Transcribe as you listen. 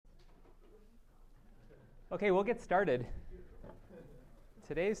Okay, we'll get started.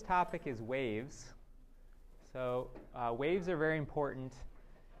 Today's topic is waves. So waves are very important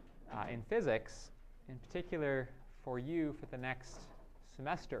in physics. In particular, for you, for the next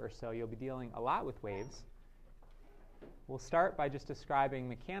semester or so, you'll be dealing a lot with waves. We'll start by just describing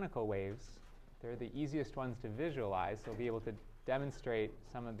mechanical waves. They're the easiest ones to visualize, so we'll be able to demonstrate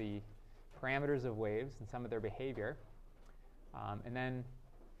some of the parameters of waves and some of their behavior. And then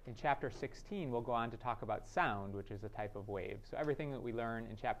in Chapter 16, we'll go on to talk about sound, which is a type of wave. So everything that we learn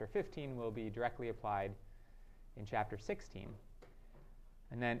in Chapter 15 will be directly applied in Chapter 16.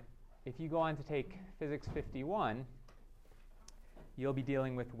 And then if you go on to take Physics 51, you'll be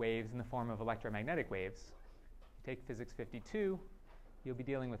dealing with waves in the form of electromagnetic waves. If you take Physics 52, you'll be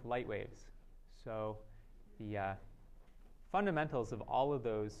dealing with light waves. So the fundamentals of all of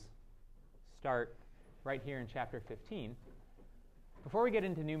those start right here in Chapter 15. Before we get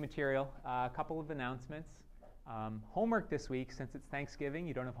into new material, a couple of announcements. Homework this week, since it's Thanksgiving,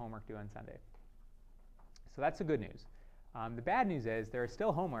 you don't have homework due on Sunday. So that's the good news. The bad news is there is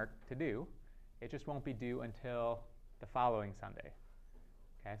still homework to do. It just won't be due until the following Sunday.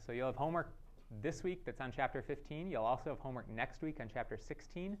 Okay, so you'll have homework this week that's on Chapter 15. You'll also have homework next week on Chapter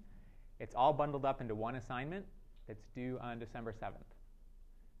 16. It's all bundled up into one assignment that's due on December 7th.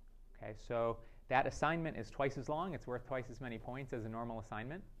 Okay, so that assignment is twice as long. It's worth twice as many points as a normal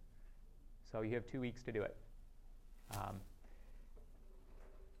assignment. So you have 2 weeks to do it.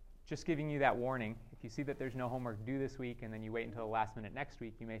 Just giving you that warning, if you see that there's no homework due this week and then you wait until the last minute next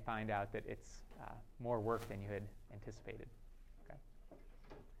week, you may find out that it's more work than you had anticipated. Okay.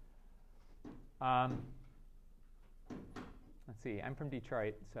 Let's see. I'm from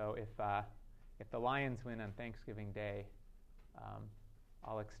Detroit, so if the Lions win on Thanksgiving Day,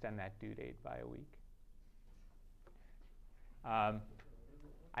 I'll extend that due date by a week.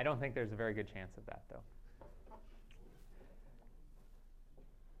 I don't think there's a very good chance of that, though.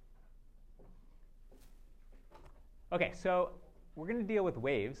 Okay, so we're going to deal with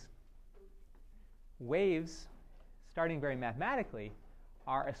waves. Waves, starting very mathematically,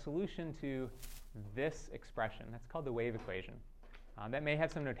 are a solution to this expression. That's called the wave equation. That may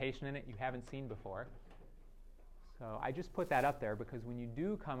have some notation in it you haven't seen before. So I just put that up there because when you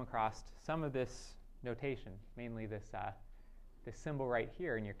do come across some of this notation, mainly this symbol right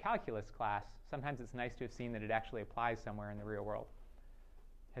here in your calculus class, sometimes it's nice to have seen that it actually applies somewhere in the real world.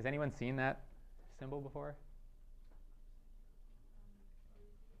 Has anyone seen that symbol before?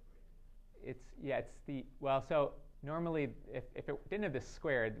 So normally if it didn't have this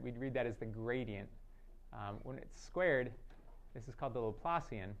squared, we'd read that as the gradient. When it's squared, this is called the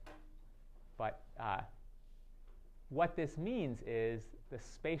Laplacian. But what this means is the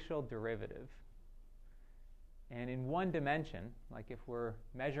spatial derivative. And in one dimension, like if we're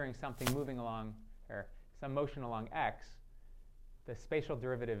measuring something moving along, or some motion along x, the spatial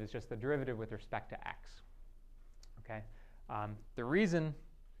derivative is just the derivative with respect to x. Okay? The reason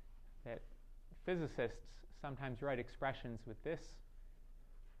that physicists sometimes write expressions with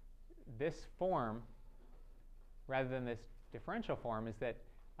this form rather than this differential form is that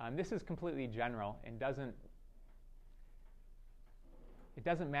this is completely general and it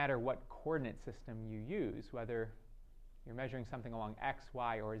doesn't matter what coordinate system you use, whether you're measuring something along x,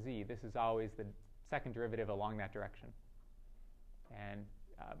 y, or z. This is always the second derivative along that direction. And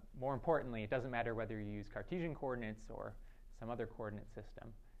more importantly, it doesn't matter whether you use Cartesian coordinates or some other coordinate system.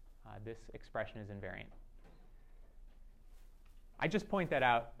 This expression is invariant. I just point that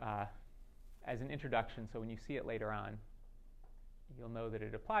out as an introduction, so when you see it later on, you'll know that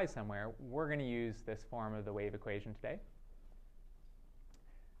it applies somewhere. We're going to use this form of the wave equation today.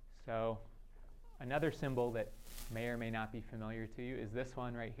 So another symbol that may or may not be familiar to you is this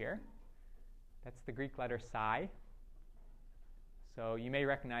one right here. That's the Greek letter psi. So you may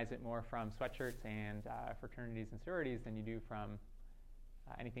recognize it more from sweatshirts and fraternities and sororities than you do from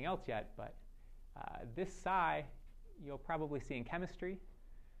anything else yet. But this psi you'll probably see in chemistry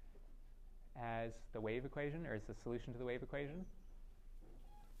as the wave equation, or as the solution to the wave equation.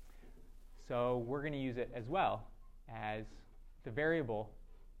 So we're going to use it as well as the variable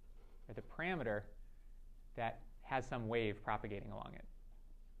or the parameter that has some wave propagating along it.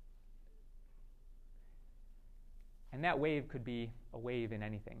 And that wave could be a wave in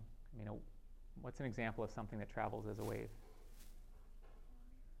anything. I mean, what's an example of something that travels as a wave?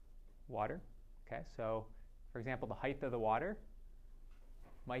 Water. Okay, so for example, the height of the water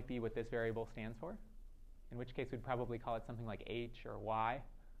might be what this variable stands for, in which case we'd probably call it something like h or y.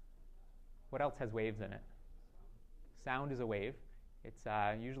 What else has waves in it? Sound is a wave. It's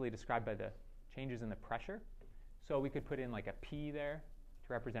usually described by the changes in the pressure. So we could put in like a P there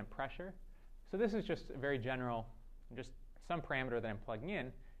to represent pressure. So this is just a very general, just some parameter that I'm plugging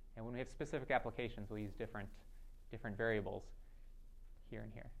in. And when we have specific applications, we'll use different variables here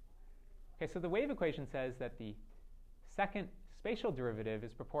and here. Okay, so the wave equation says that the second spatial derivative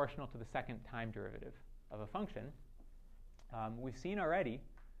is proportional to the second time derivative of a function. We've seen already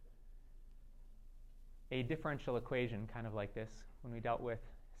a differential equation kind of like this when we dealt with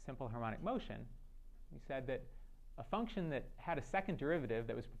simple harmonic motion. We said that a function that had a second derivative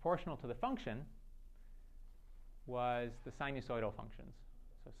that was proportional to the function was the sinusoidal functions,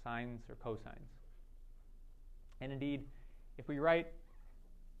 so sines or cosines. And indeed, if we write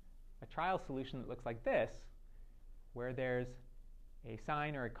a trial solution that looks like this, where there's a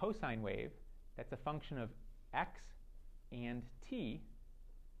sine or a cosine wave that's a function of x and t,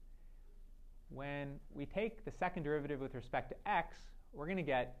 when we take the second derivative with respect to x, we're going to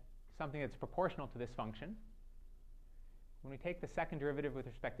get something that's proportional to this function. When we take the second derivative with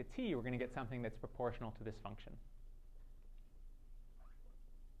respect to t, we're going to get something that's proportional to this function.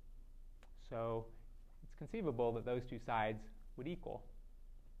 So it's conceivable that those two sides would equal.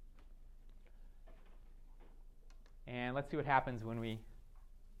 And let's see what happens when we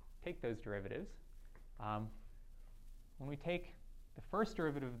take those derivatives. When we take the first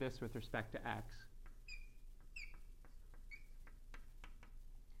derivative of this with respect to x,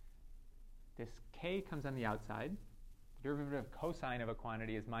 this k comes on the outside. The derivative of cosine of a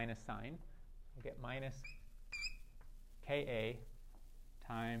quantity is minus sine. We'll get minus ka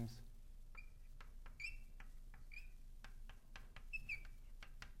times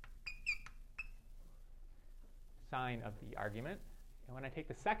sine of the argument. And when I take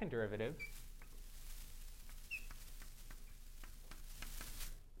the second derivative,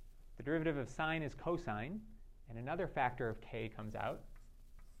 the derivative of sine is cosine, and another factor of k comes out.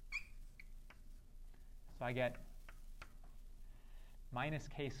 So I get minus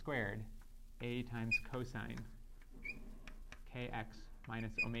k squared a times cosine kx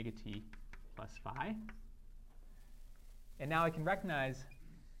minus omega t plus phi. And now I can recognize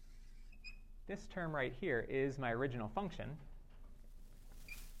this term right here is my original function.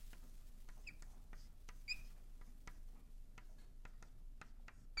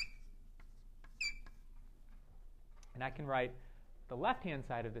 And I can write the left-hand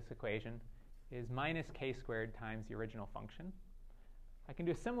side of this equation is minus k squared times the original function. I can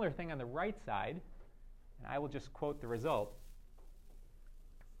do a similar thing on the right side, and I will just quote the result.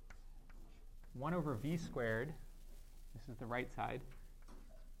 1 over v squared, this is the right side,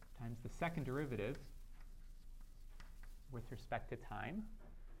 times the second derivative with respect to time.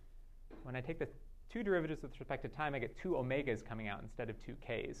 When I take the two derivatives with respect to time, I get 2 omegas coming out instead of 2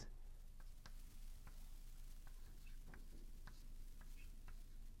 k's.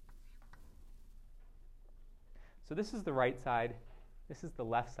 So this is the right side, this is the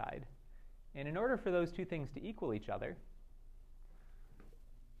left side. And in order for those two things to equal each other,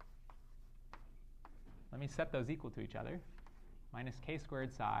 let me set those equal to each other. Minus k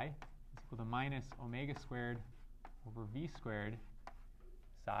squared psi is equal to minus omega squared over v squared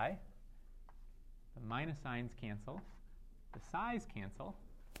psi. The minus signs cancel. The psi's cancel.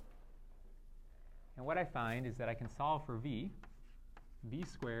 And what I find is that I can solve for v. V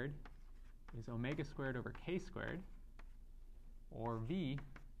squared is omega squared over k squared, or v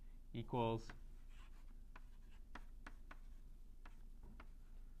equals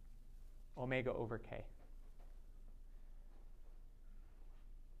omega over k.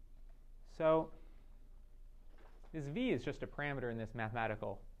 So this v is just a parameter in this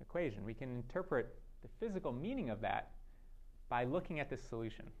mathematical equation. We can interpret the physical meaning of that by looking at this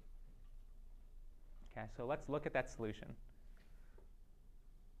solution. Okay, so let's look at that solution.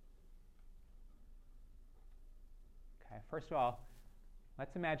 Okay, first of all,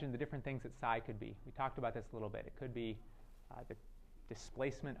 let's imagine the different things that psi could be. We talked about this a little bit. It could be the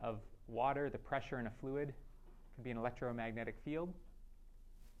displacement of water, the pressure in a fluid. It could be an electromagnetic field.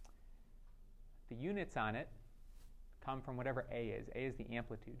 The units on it come from whatever A is. A is the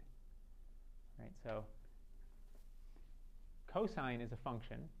amplitude. Right? So cosine is a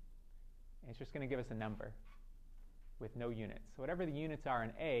function, and it's just going to give us a number with no units. So whatever the units are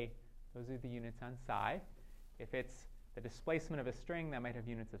in A, those are the units on psi. If it's the displacement of a string, that might have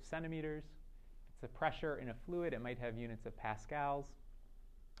units of centimeters. If it's the pressure in a fluid, it might have units of pascals.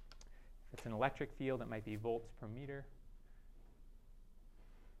 If it's an electric field, it might be volts per meter.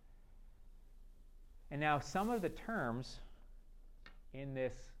 And now some of the terms in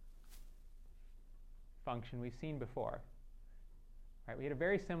this function we've seen before. Right, we had a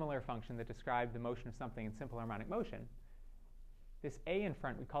very similar function that described the motion of something in simple harmonic motion. This a in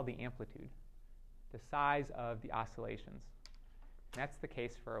front we call the amplitude, the size of the oscillations. And that's the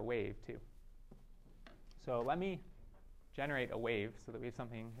case for a wave too. So let me generate a wave so that we have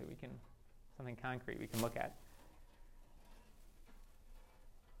something concrete we can look at.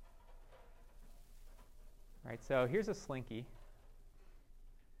 All right, so here's a slinky.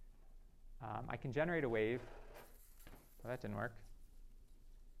 I can generate a wave. Well, that didn't work.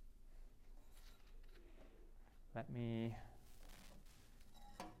 Let me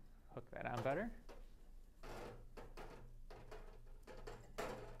hook that on better.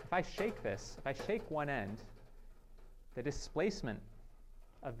 If I shake this, if I shake one end, the displacement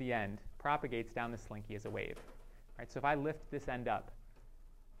of the end propagates down the slinky as a wave. Right? So if I lift this end up,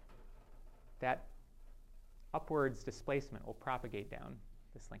 that upwards displacement will propagate down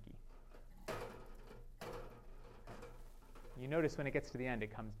the slinky. You notice when it gets to the end,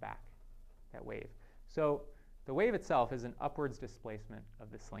 it comes back, that wave. So the wave itself is an upwards displacement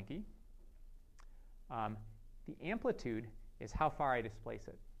of the slinky. The amplitude is how far I displace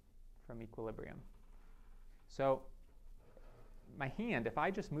it from equilibrium. So my hand, if I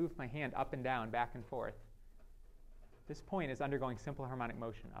just move my hand up and down, back and forth, this point is undergoing simple harmonic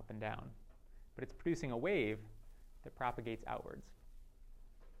motion up and down. But it's producing a wave that propagates outwards.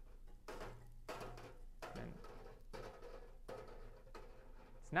 And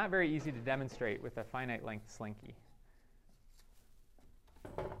it's not very easy to demonstrate with a finite length slinky.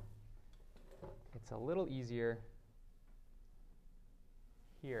 It's a little easier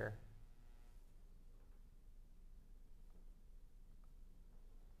here.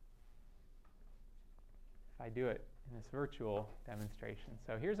 If I do it in this virtual demonstration.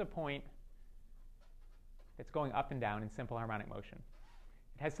 So here's a point that's going up and down in simple harmonic motion.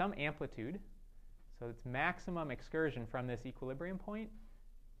 It has some amplitude, so its maximum excursion from this equilibrium point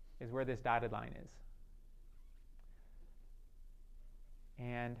is where this dotted line is.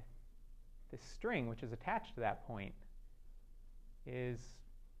 And this string, which is attached to that point, is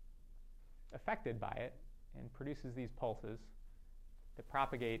affected by it and produces these pulses that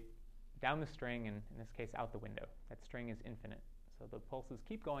propagate down the string and, in this case, out the window. That string is infinite, so the pulses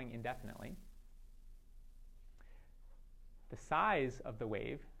keep going indefinitely. The size of the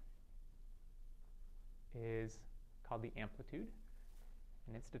wave is called the amplitude,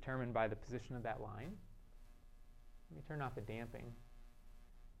 and it's determined by the position of that line. Let me turn off the damping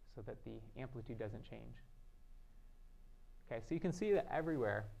so that the amplitude doesn't change. Okay, so you can see that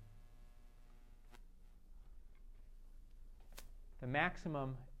everywhere the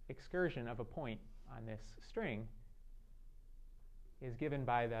maximum excursion of a point on this string is given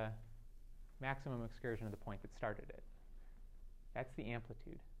by the maximum excursion of the point that started it. That's the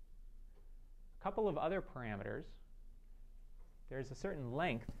amplitude. A couple of other parameters. There's a certain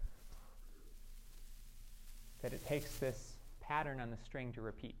length that it takes this pattern on the string to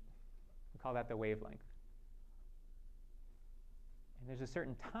repeat. We call that the wavelength. And there's a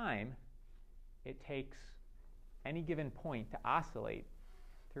certain time it takes any given point to oscillate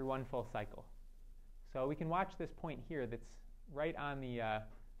through one full cycle. So we can watch this point here that's right on the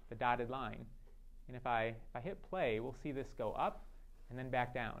dotted line. And if I hit play, we'll see this go up and then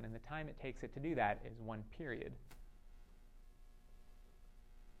back down. And the time it takes it to do that is 1 period.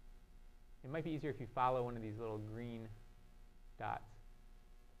 It might be easier if you follow one of these little green dots.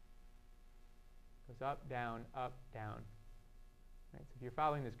 It goes up, down, up, down. Right, so if you're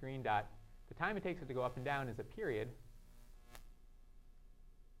following this green dot, the time it takes it to go up and down is a period.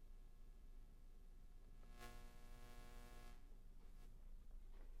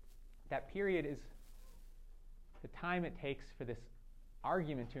 That period is the time it takes for this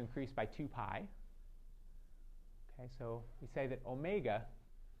argument to increase by 2 pi. Okay, so we say that omega,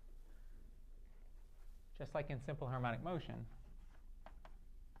 just like in simple harmonic motion,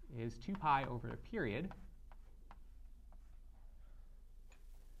 is 2 pi over a period.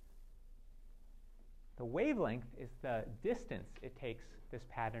 The wavelength is the distance it takes this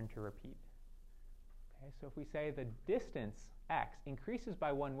pattern to repeat. Okay, so if we say the distance x increases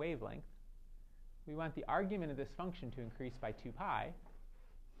by 1 wavelength, we want the argument of this function to increase by 2 pi,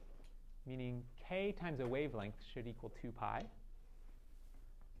 meaning k times a wavelength should equal 2 pi,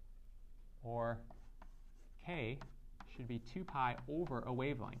 or k should be 2 pi over a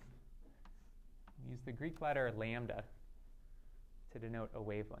wavelength. We use the Greek letter lambda to denote a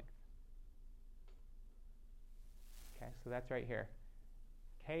wavelength. Okay, so that's right here.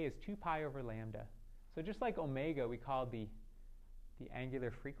 K is 2 pi over lambda. So just like omega we called the angular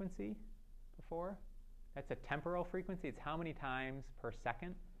frequency before, that's a temporal frequency. It's how many times per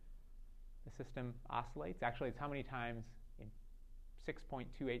second the system oscillates. Actually, it's how many times in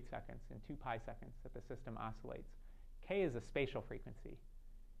 6.28 seconds, in 2 pi seconds that the system oscillates. K is a spatial frequency.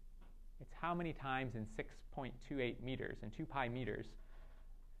 It's how many times in 6.28 meters, in 2 pi meters,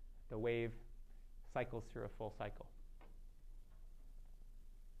 the wave cycles through a full cycle.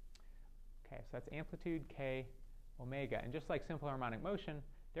 Okay, so that's amplitude k omega. And just like simple harmonic motion,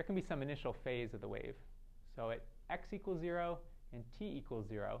 there can be some initial phase of the wave. So at x equals 0 and t equals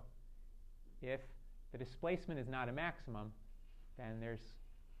 0, if the displacement is not a maximum, then there's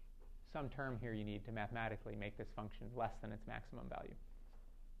some term here you need to mathematically make this function less than its maximum value.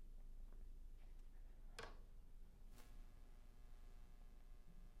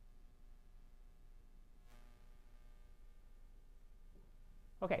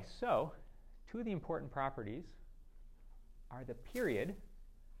 Okay, so two of the important properties are the period,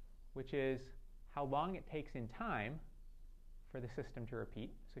 which is how long it takes in time for the system to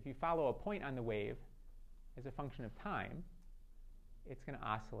repeat. So if you follow a point on the wave as a function of time, it's going to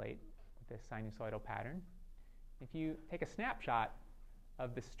oscillate with this sinusoidal pattern. If you take a snapshot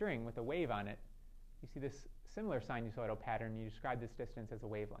of the string with a wave on it, you see this similar sinusoidal pattern. You describe this distance as a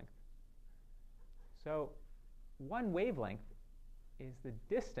wavelength. So one wavelength is the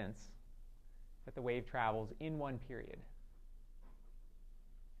distance that the wave travels in one period.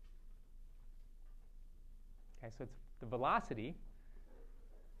 Okay, so it's the velocity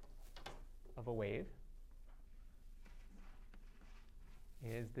of a wave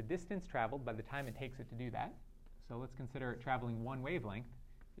is the distance traveled by the time it takes it to do that. So let's consider it traveling one wavelength.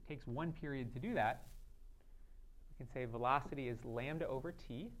 If it takes one period to do that, we can say velocity is lambda over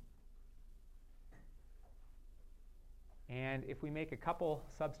t. And if we make a couple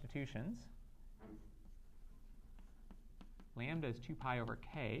substitutions, lambda is 2 pi over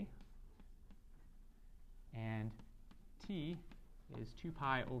k, and t is 2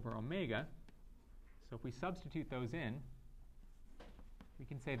 pi over omega. So if we substitute those in, we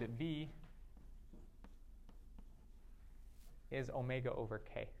can say that v is omega over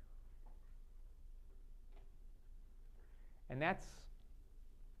k. And this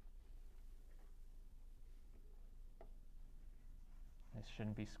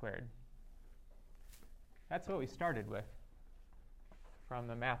shouldn't be squared. That's what we started with from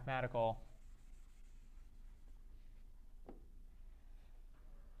the mathematical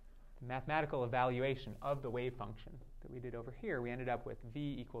evaluation of the wave function that we did over here. We ended up with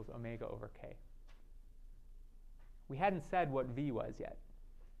v equals omega over k. We hadn't said what v was yet.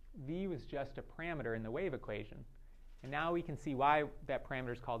 V was just a parameter in the wave equation. And now we can see why that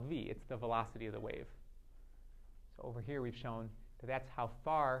parameter is called v. It's the velocity of the wave. So over here we've shown that that's how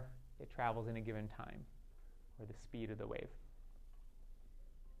far it travels in a given time, or the speed of the wave.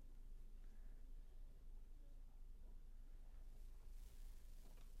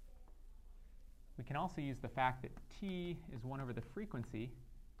 We can also use the fact that t is 1 over the frequency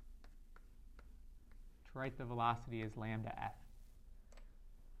to write the velocity as lambda f.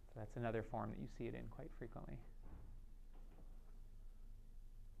 So that's another form that you see it in quite frequently.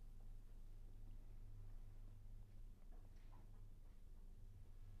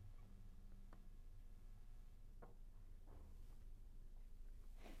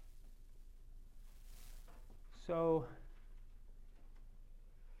 So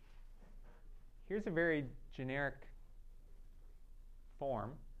here's a very generic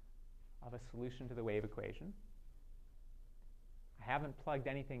form of a solution to the wave equation. I haven't plugged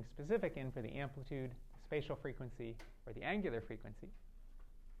anything specific in for the amplitude, the spatial frequency, or the angular frequency.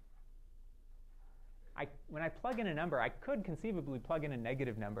 When I plug in a number, I could conceivably plug in a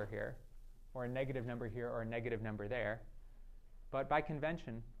negative number here, or a negative number here, or a negative number there. But by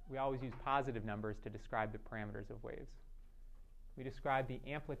convention, we always use positive numbers to describe the parameters of waves. We describe the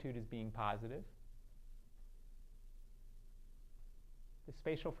amplitude as being positive, the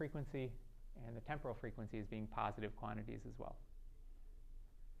spatial frequency and the temporal frequency as being positive quantities as well.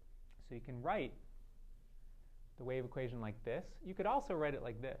 So you can write the wave equation like this. You could also write it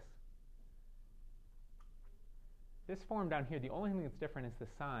like this. This form down here, the only thing that's different is the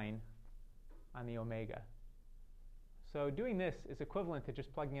sign on the omega. So doing this is equivalent to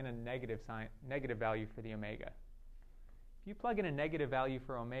just plugging in a negative value for the omega. If you plug in a negative value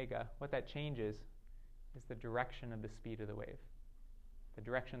for omega, what that changes is the direction of the speed of the wave, the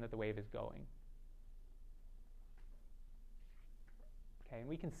direction that the wave is going. Okay, and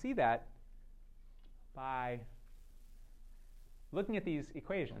we can see that by looking at these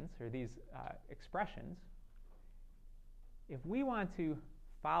equations, or these expressions. If we want to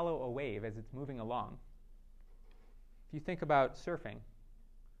follow a wave as it's moving along, if you think about surfing,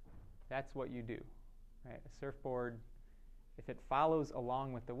 that's what you do. Right? A surfboard, if it follows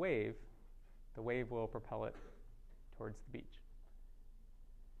along with the wave will propel it towards the beach.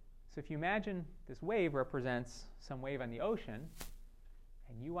 So if you imagine this wave represents some wave on the ocean,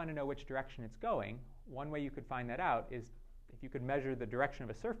 and you want to know which direction it's going, one way you could find that out is if you could measure the direction of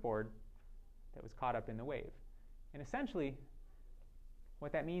a surfboard that was caught up in the wave. And essentially,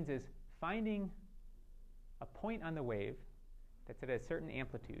 what that means is finding a point on the wave that's at a certain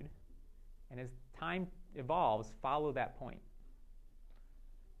amplitude, and as time evolves, follow that point.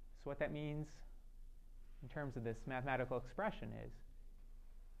 So what that means in terms of this mathematical expression is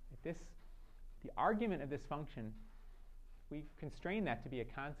that the argument of this function, we constrain that to be a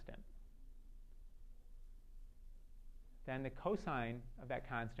constant, then the cosine of that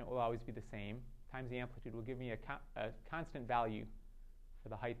constant will always be the same times the amplitude will give me a constant value for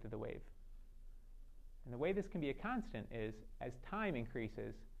the height of the wave. And the way this can be a constant is as time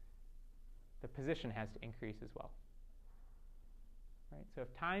increases, the position has to increase as well. Right? So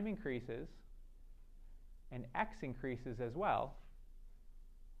if time increases and x increases as well,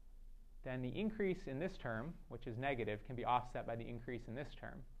 then the increase in this term, which is negative, can be offset by the increase in this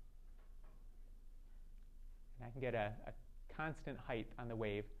term. And I can get a constant height on the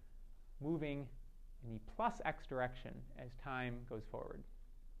wave moving in the plus x direction as time goes forward.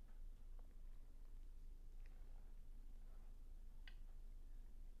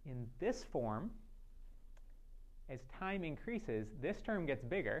 In this form, as time increases, this term gets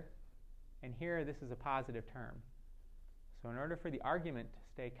bigger, and here this is a positive term. So in order for the argument to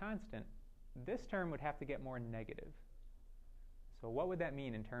stay constant, this term would have to get more negative. So what would that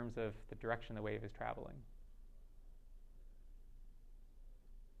mean in terms of the direction the wave is traveling?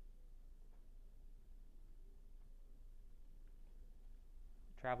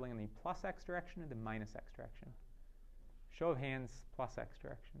 Traveling in the plus x direction or the minus x direction? Show of hands, plus x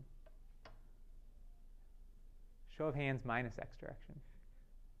direction. Show of hands, minus x direction.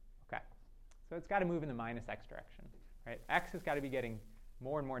 Okay, so it's got to move in the minus x direction. Right? X has got to be getting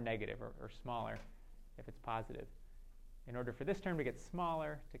more and more negative or smaller if it's positive in order for this term to get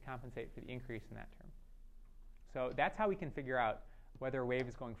smaller to compensate for the increase in that term. So that's how we can figure out whether a wave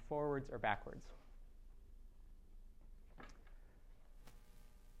is going forwards or backwards.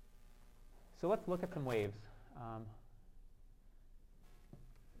 So let's look at some waves.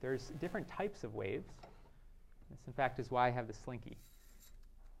 There's different types of waves. This, in fact, is why I have the slinky.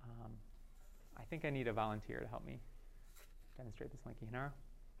 I think I need a volunteer to help me demonstrate the slinky. Hinaro?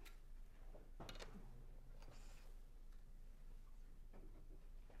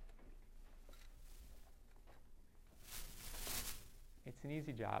 It's an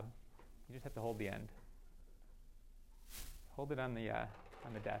easy job. You just have to hold the end. Hold it on the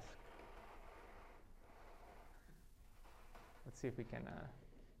desk. Let's see if we can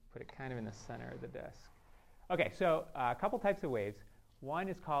put it kind of in the center of the desk. Okay, so a couple types of waves. One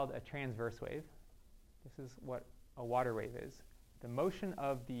is called a transverse wave. This is what a water wave is. The motion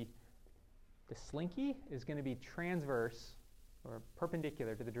of the slinky is going to be transverse or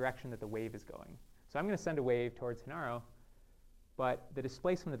perpendicular to the direction that the wave is going. So I'm going to send a wave towards Hinaro, but the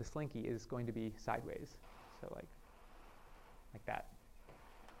displacement of the slinky is going to be sideways. So like that.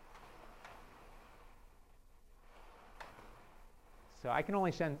 So I can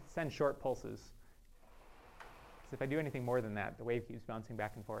only send short pulses. Because if I do anything more than that, the wave keeps bouncing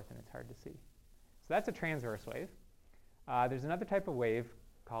back and forth and it's hard to see. So that's a transverse wave. There's another type of wave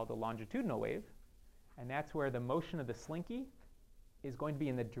called a longitudinal wave. And that's where the motion of the slinky is going to be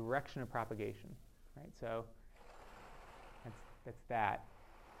in the direction of propagation. Right? So that's that.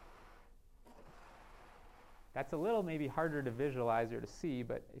 That's a little maybe harder to visualize or to see,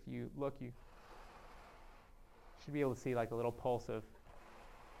 but if you look, you should be able to see like a little pulse of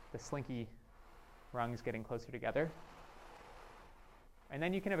the slinky rungs getting closer together. And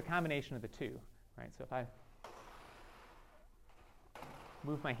then you can have a combination of the two, right? So if I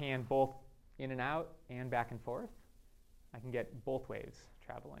move my hand both in and out and back and forth, I can get both waves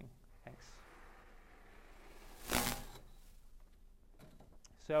traveling. Thanks.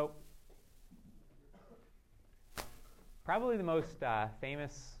 So probably the most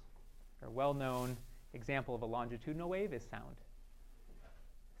famous or well-known example of a longitudinal wave is sound.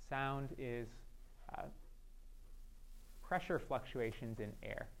 Sound is pressure fluctuations in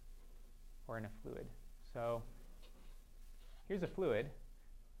air or in a fluid. So here's a fluid.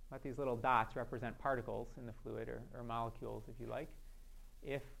 Let these little dots represent particles in the fluid or molecules, if you like.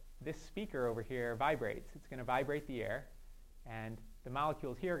 If this speaker over here vibrates, it's going to vibrate the air, and the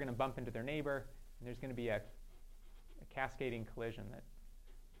molecules here are going to bump into their neighbor, and there's going to be a cascading collision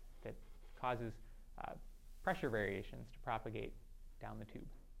that causes pressure variations to propagate down the tube.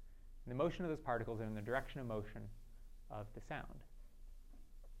 And the motion of those particles are in the direction of motion of the sound.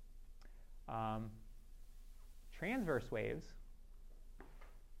 Transverse waves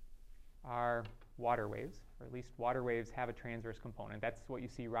are water waves, or at least water waves have a transverse component. That's what you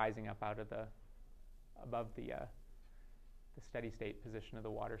see rising up out of above the steady state position of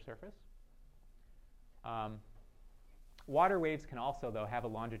the water surface. Water waves can also, though, have a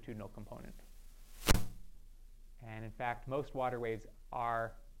longitudinal component. And in fact, most water waves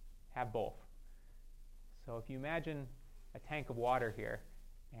have both. So if you imagine a tank of water here,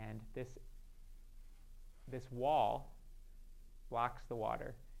 and this wall blocks the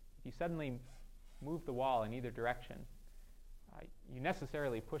water. If you suddenly move the wall in either direction, you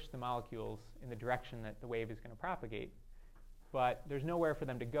necessarily push the molecules in the direction that the wave is going to propagate, but there's nowhere for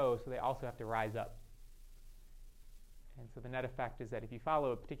them to go, so they also have to rise up. And so the net effect is that if you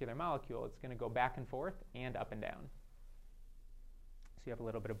follow a particular molecule, it's going to go back and forth and up and down. So you have a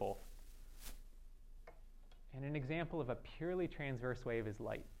little bit of both. And an example of a purely transverse wave is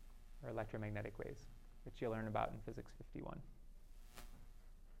light, or electromagnetic waves, which you'll learn about in Physics 51.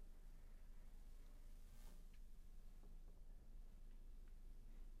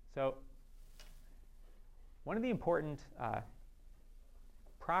 So one of the important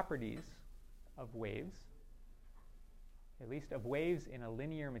properties of waves, at least of waves in a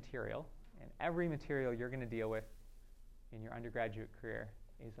linear material, and every material you're going to deal with in your undergraduate career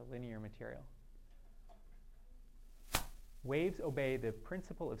is a linear material. Waves obey the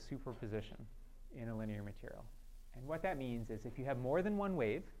principle of superposition in a linear material. And what that means is if you have more than one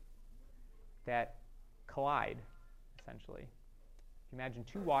wave that collide, essentially. If you imagine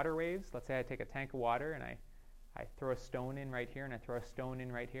two water waves, let's say I take a tank of water and I throw a stone in right here and I throw a stone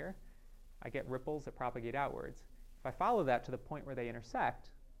in right here, I get ripples that propagate outwards. If I follow that to the point where they intersect,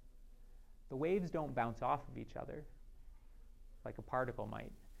 the waves don't bounce off of each other like a particle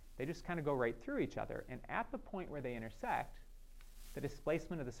might. They just kind of go right through each other. And at the point where they intersect, the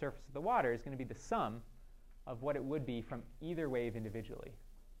displacement of the surface of the water is going to be the sum of what it would be from either wave individually.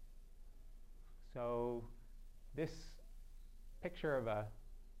 So this picture of a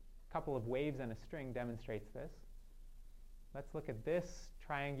couple of waves on a string demonstrates this. Let's look at this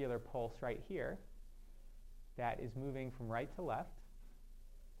triangular pulse right here that is moving from right to left.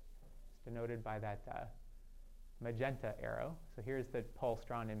 It's denoted by that magenta arrow. So here's the pulse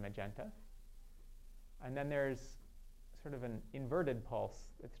drawn in magenta. And then there's sort of an inverted pulse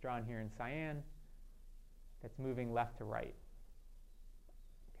that's drawn here in cyan that's moving left to right.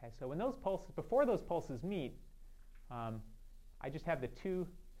 Okay, so when those pulses, before those pulses meet, I just have the two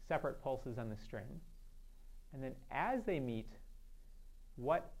separate pulses on the string. And then as they meet,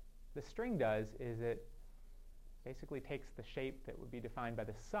 what the string does is it basically takes the shape that would be defined by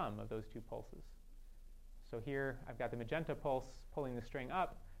the sum of those two pulses. So here I've got the magenta pulse pulling the string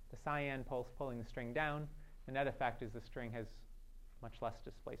up, the cyan pulse pulling the string down. The net effect is the string has much less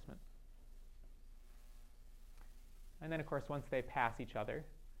displacement. And then, of course, once they pass each other,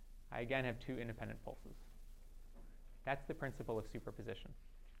 I again have two independent pulses. That's the principle of superposition.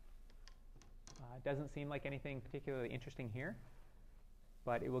 It doesn't seem like anything particularly interesting here,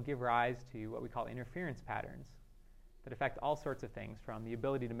 but it will give rise to what we call interference patterns that affect all sorts of things, from the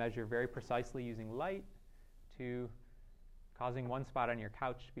ability to measure very precisely using light to causing one spot on your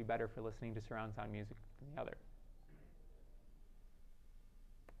couch to be better for listening to surround sound music than the other.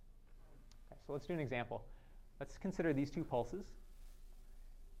 Okay, so let's do an example. Let's consider these two pulses,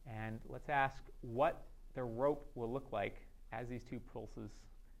 and let's ask what the rope will look like as these two pulses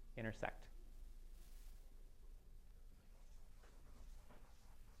intersect.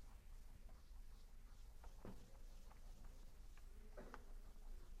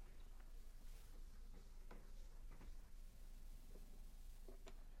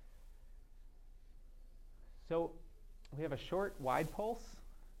 So we have a short, wide pulse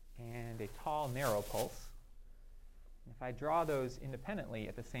and a tall, narrow pulse. If I draw those independently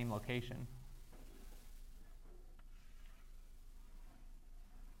at the same location,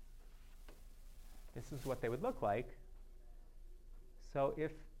 this is what they would look like. So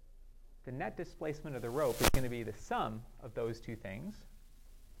if the net displacement of the rope is going to be the sum of those two things,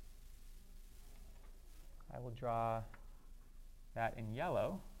 I will draw that in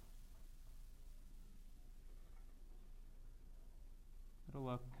yellow. It'll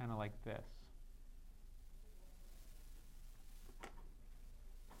look kind of like this.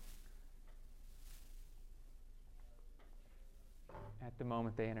 At the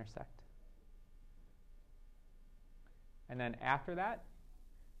moment they intersect. And then after that,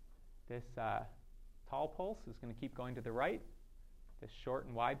 this tall pulse is going to keep going to the right. This short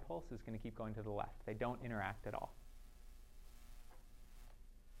and wide pulse is going to keep going to the left. They don't interact at all.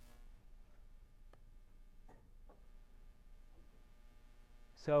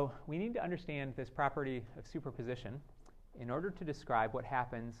 So we need to understand this property of superposition in order to describe what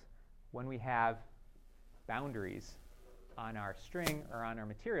happens when we have boundaries on our string or on our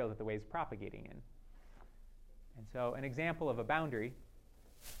material that the wave's propagating in. And so an example of a boundary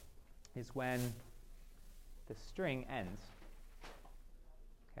is when the string ends.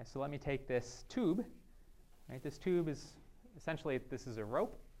 Okay, so let me take this tube. Right, this tube is essentially, this is a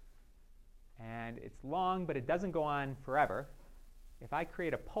rope, and it's long, but it doesn't go on forever. If I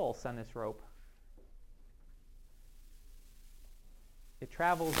create a pulse on this rope, it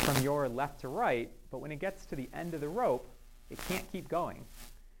travels from your left to right, but when it gets to the end of the rope, it can't keep going.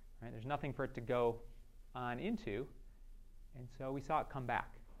 Right? There's nothing for it to go on into, and so we saw it come back.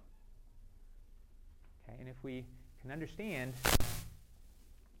 Okay, and if we can understand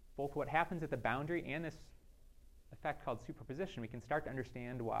both what happens at the boundary and this effect called superposition, we can start to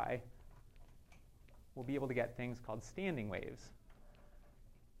understand why we'll be able to get things called standing waves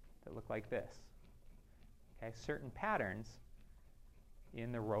that look like this. Okay, certain patterns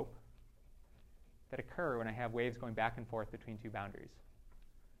in the rope that occur when I have waves going back and forth between two boundaries.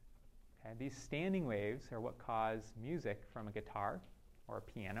 Okay, these standing waves are what cause music from a guitar or a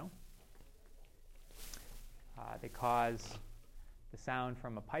piano. They cause the sound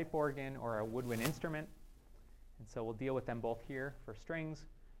from a pipe organ or a woodwind instrument. And so we'll deal with them both here for strings.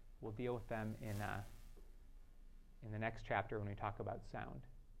 We'll deal with them in the next chapter when we talk about sound.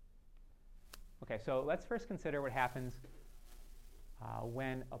 Okay, so let's first consider what happens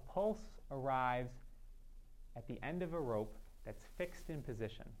when a pulse arrives at the end of a rope that's fixed in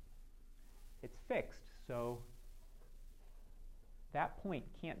position. It's fixed, so that point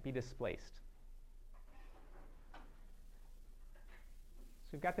can't be displaced.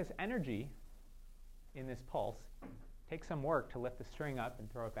 So we've got this energy in this pulse. It takes some work to lift the string up and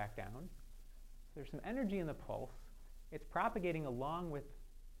throw it back down. So there's some energy in the pulse. It's propagating along with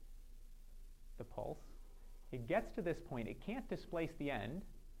the pulse. It gets to this point. It can't displace the end.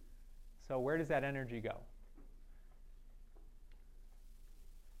 So where does that energy go?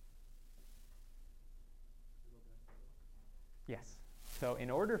 Yes. So in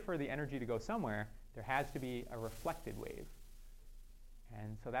order for the energy to go somewhere, there has to be a reflected wave.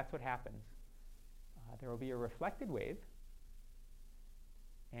 And so that's what happens. There will be a reflected wave.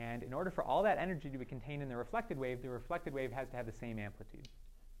 And in order for all that energy to be contained in the reflected wave has to have the same amplitude.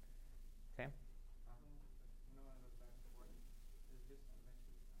 Sam?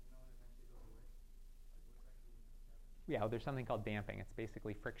 Yeah, there's something called damping. It's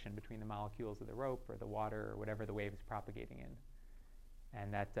basically friction between the molecules of the rope or the water or whatever the wave is propagating in.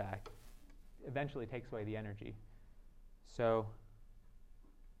 And that eventually takes away the energy. So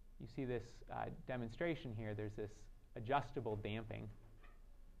you see this demonstration here. There's this adjustable damping.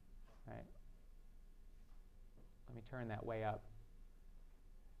 Right? Let me turn that way up.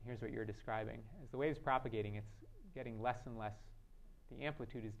 Here's what you're describing. As the wave's propagating, it's getting less and less. The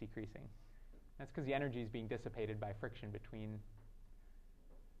amplitude is decreasing. That's because the energy is being dissipated by friction between,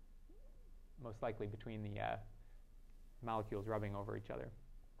 most likely between the molecules rubbing over each other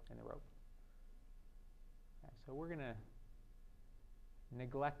in the rope. Okay, so we're going to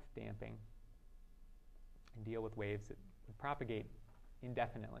neglect damping and deal with waves that would propagate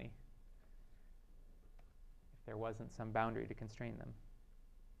indefinitely if there wasn't some boundary to constrain them.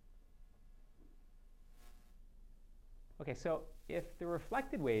 Okay, so if the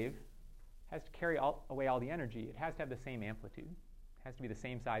reflected wave has to carry away all the energy, it has to have the same amplitude. It has to be the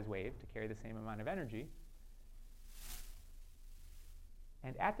same size wave to carry the same amount of energy.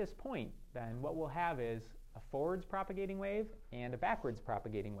 And at this point, then, what we'll have is a forwards propagating wave and a backwards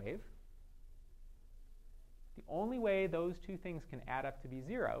propagating wave. The only way those two things can add up to be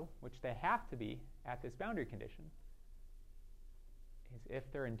zero, which they have to be at this boundary condition, is if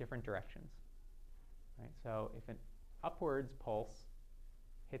they're in different directions. Right? So if an upwards pulse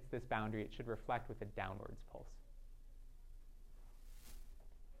hits this boundary, it should reflect with a downwards pulse.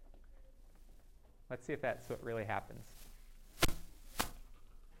 Let's see if that's what really happens.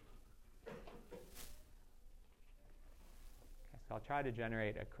 So I'll try to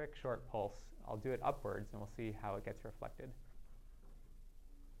generate a quick, short pulse. I'll do it upwards, and we'll see how it gets reflected.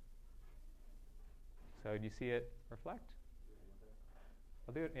 So do you see it reflect?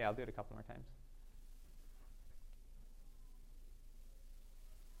 I'll do it a couple more times.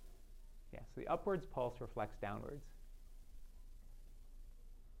 Yeah, so the upwards pulse reflects downwards.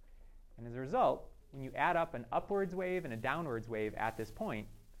 And as a result, when you add up an upwards wave and a downwards wave at this point,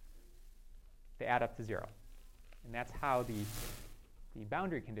 they add up to zero. And that's how the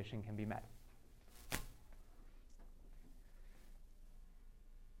boundary condition can be met.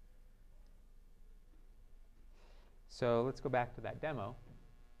 So let's go back to that demo.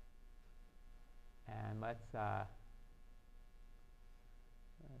 And let's stop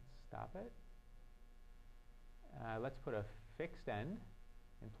it. Let's put a fixed end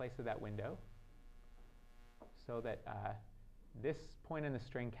in place of that window so that this point in the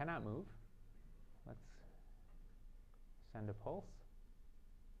string cannot move. Let's send a pulse.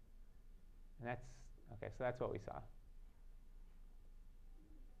 And that's, okay, so that's what we saw.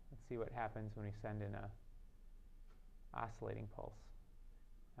 Let's see what happens when we send in a oscillating pulse.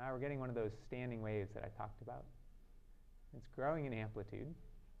 Now we're getting one of those standing waves that I talked about. It's growing in amplitude.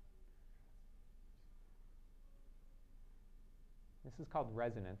 This is called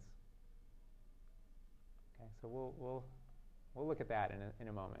resonance. Okay, so we'll look at that in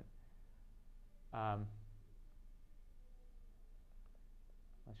a moment.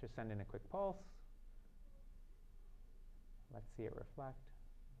 Let's just send in a quick pulse. Let's see it reflect.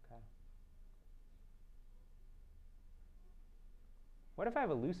 Okay. What if I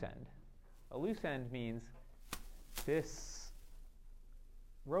have a loose end? A loose end means this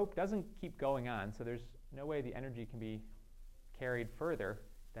rope doesn't keep going on, so there's no way the energy can be carried further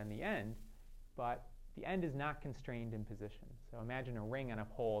than the end, but the end is not constrained in position. So imagine a ring on a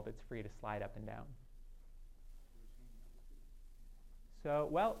pole that's free to slide up and down. So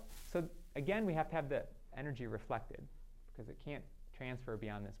again, we have to have the energy reflected because it can't transfer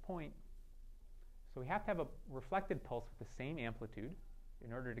beyond this point. So we have to have a reflected pulse with the same amplitude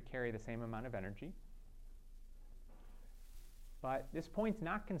in order to carry the same amount of energy. But this point's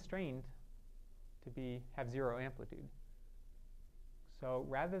not constrained to have zero amplitude. So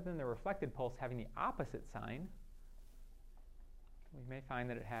rather than the reflected pulse having the opposite sign, we may find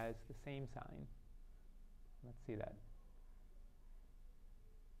that it has the same sign. Let's see that.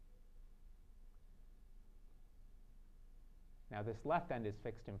 Now this left end is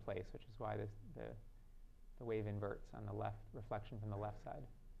fixed in place, which is why the wave inverts on the left, reflection from the left side.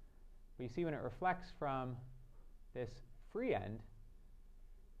 But you see when it reflects from this free end,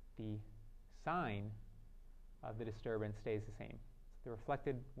 the sign of the disturbance stays the same. So the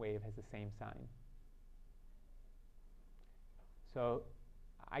reflected wave has the same sign. So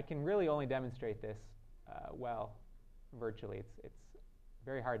I can really only demonstrate this well virtually. It's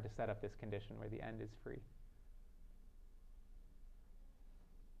very hard to set up this condition where the end is free.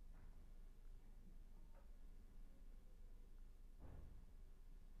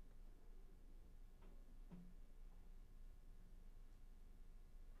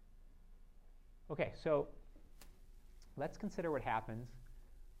 Okay, so let's consider what happens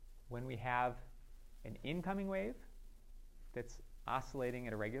when we have an incoming wave that's oscillating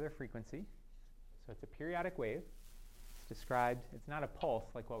at a regular frequency. So it's a periodic wave. It's described, it's not a pulse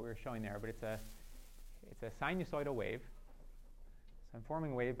like what we were showing there, but it's a sinusoidal wave. So I'm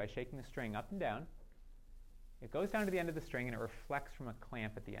forming a wave by shaking the string up and down. It goes down to the end of the string and it reflects from a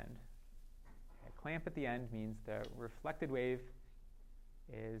clamp at the end. A clamp at the end means the reflected wave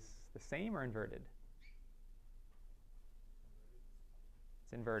is the same or inverted?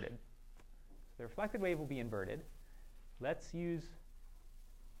 It's inverted. So the reflected wave will be inverted. Let's use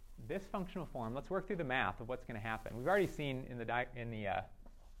this functional form. Let's work through the math of what's going to happen. We've already seen in the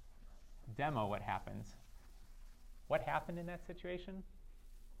demo what happens. What happened in that situation?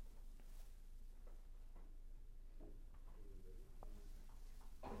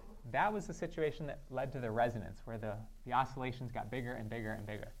 That was the situation that led to the resonance, where the oscillations got bigger and bigger and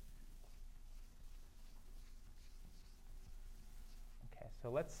bigger. Okay, so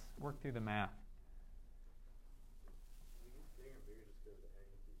let's work through the math.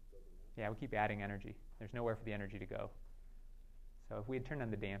 Yeah, we keep adding energy. There's nowhere for the energy to go. So if we had turned on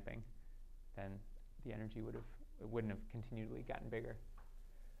the damping, then the energy wouldn't have continually gotten bigger.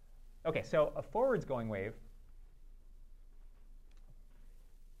 Okay, so a forwards going wave,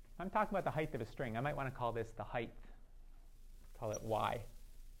 I'm talking about the height of a string. I might want to call this the height. Call it y.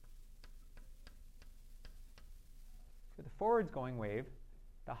 For the forwards going wave,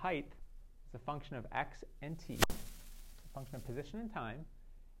 the height is a function of x and t, a function of position and time,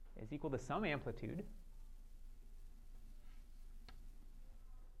 is equal to some amplitude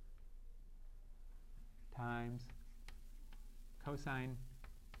times cosine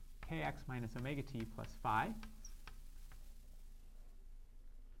kx minus omega t plus phi.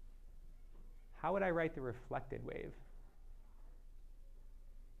 How would I write the reflected wave?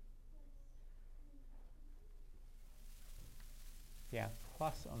 Yeah,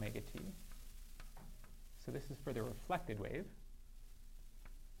 plus omega t. So this is for the reflected wave.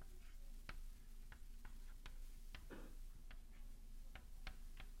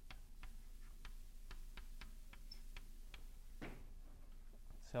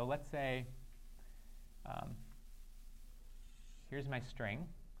 So let's say, here's my string.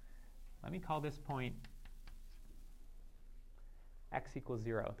 Let me call this point x equals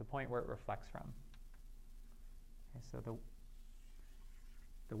 0, the point where it reflects from. Okay, so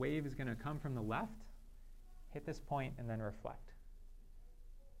the wave is going to come from the left, hit this point, and then reflect.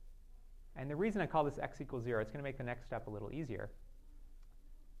 And the reason I call this x equals 0, it's going to make the next step a little easier.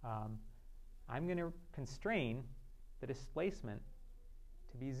 I'm going to constrain the displacement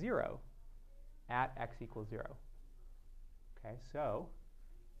to be 0 at x equals 0. Okay, so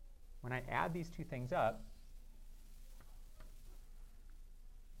when I add these two things up,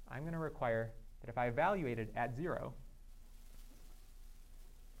 I'm going to require that if I evaluate it at 0,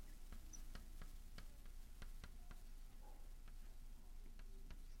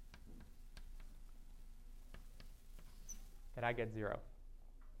 that I get 0.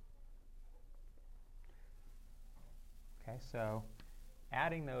 Okay, so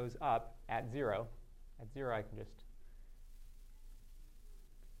adding those up at 0 I can just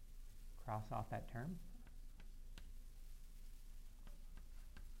cross off that term.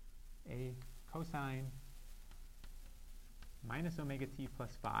 A cosine minus omega t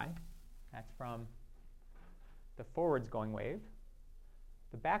plus phi. That's from the forwards going wave.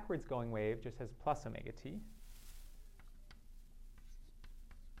 The backwards going wave just has plus omega t.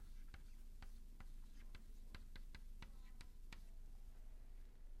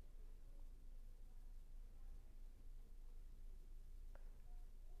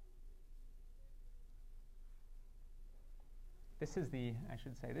 This is the, I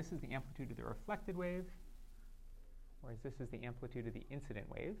should say, this is the amplitude of the reflected wave, whereas this is the amplitude of the incident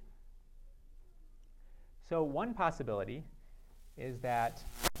wave. So one possibility is that,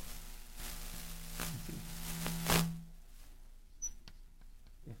 let's see,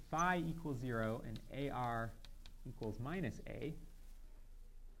 if phi equals 0 and AR equals minus A,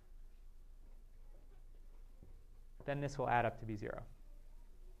 then this will add up to be 0.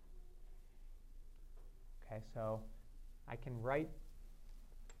 Okay, so I can write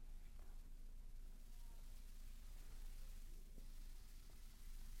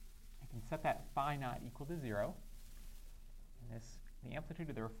set that phi naught equal to 0. And this, the amplitude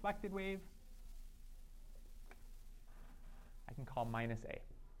of the reflected wave, I can call minus A.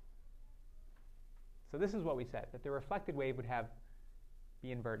 So this is what we said, that the reflected wave would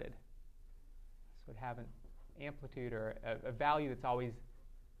be inverted. So it would have an amplitude or a value that's always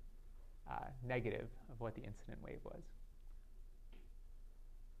negative of what the incident wave was.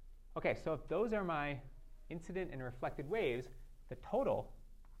 Okay, so if those are my incident and reflected waves, the total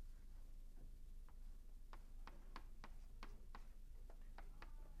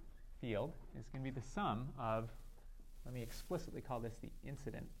field is going to be the sum of, let me explicitly call this the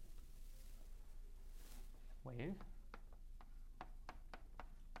incident wave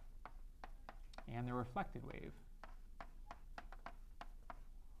and the reflected wave.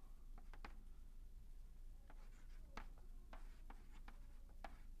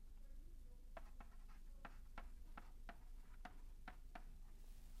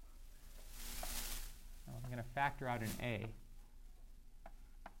 Now I'm going to factor out an A.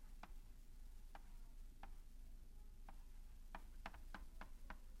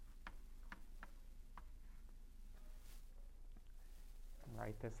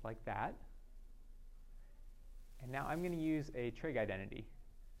 Write this like that. And now I'm going to use a trig identity.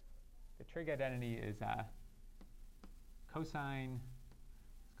 The trig identity is cosine,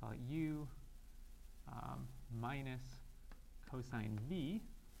 let's call it u, minus cosine v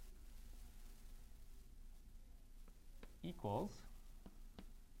equals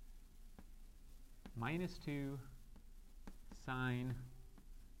minus 2 sine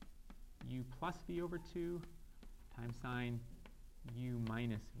u plus v over 2 times sine u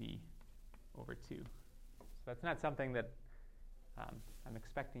minus v over 2. So that's not something that I'm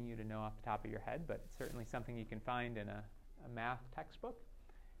expecting you to know off the top of your head, but it's certainly something you can find in a math textbook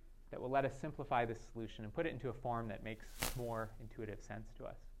that will let us simplify this solution and put it into a form that makes more intuitive sense to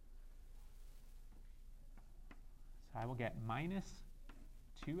us. So I will get minus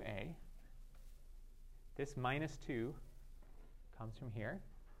 2a. This minus 2 comes from here.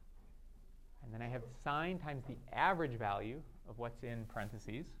 And then I have sine times the average value of what's in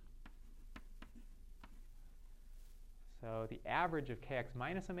parentheses. So the average of kx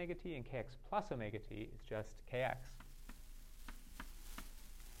minus omega t and kx plus omega t is just kx.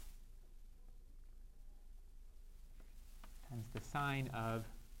 Times the sine of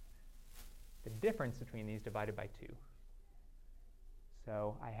the difference between these divided by 2.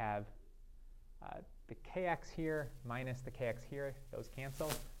 So I have the kx here minus the kx here. Those cancel.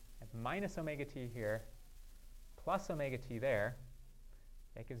 I have minus omega t here plus omega t there.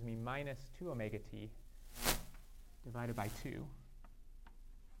 That gives me minus 2 omega t divided by 2.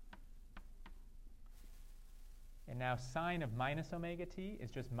 And now sine of minus omega t is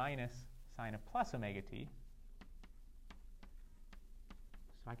just minus sine of plus omega t.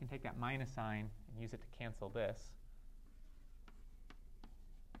 So I can take that minus sign and use it to cancel this.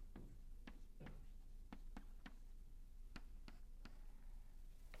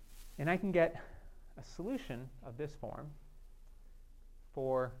 And I can get a solution of this form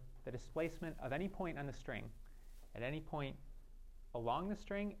for the displacement of any point on the string at any point along the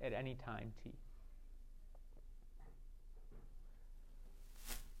string at any time t.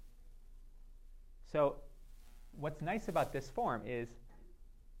 So what's nice about this form is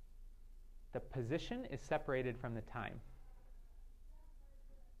the position is separated from the time.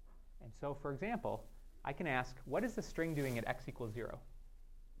 And so, for example, I can ask, what is the string doing at x equals 0?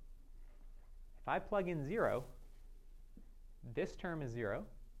 If I plug in 0, this term is 0,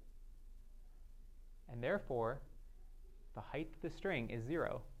 and therefore the height of the string is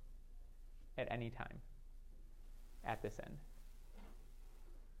 0 at any time at this end.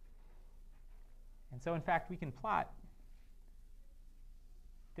 And so, in fact, we can plot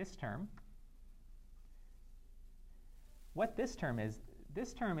this term. What this term is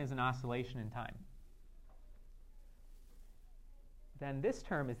an oscillation in time. Then this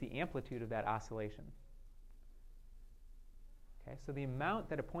term is the amplitude of that oscillation. Okay, so the amount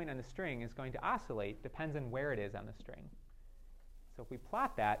that a point on the string is going to oscillate depends on where it is on the string. So if we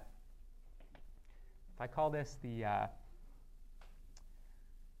plot that, if I call this the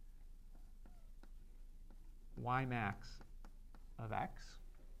y max of x,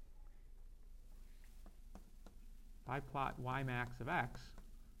 if I plot y max of x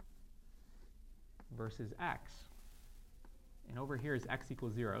versus x, and over here is x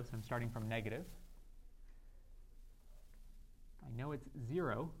equals 0, so I'm starting from negative. I know it's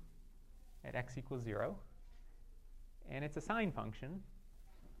 0 at x equals 0, and it's a sine function.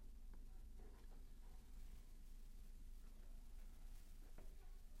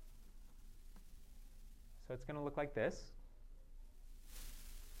 So it's going to look like this.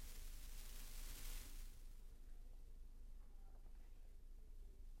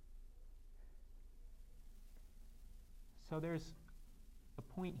 So there's a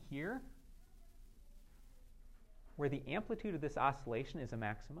point here where the amplitude of this oscillation is a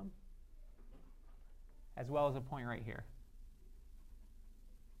maximum, as well as a point right here.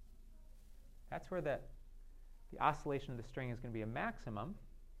 That's where the oscillation of the string is going to be a maximum.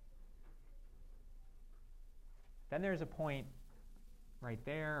 Then there's a point right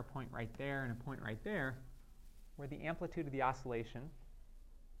there, a point right there, and a point right there, where the amplitude of the oscillation,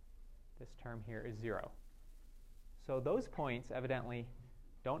 this term here, is 0. So those points evidently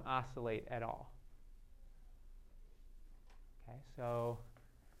don't oscillate at all. Okay, so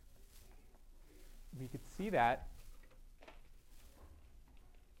we could see that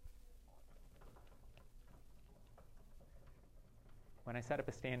when I set up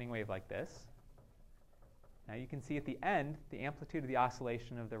a standing wave like this. Now you can see at the end, the amplitude of the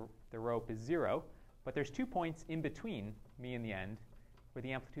oscillation of the rope is 0, but there's 2 points in between me and the end where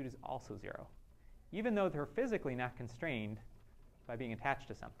the amplitude is also 0, even though they're physically not constrained by being attached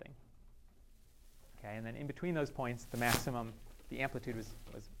to something. Okay, and then in between those points, the amplitude was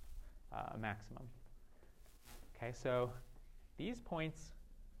a maximum. Okay, so these points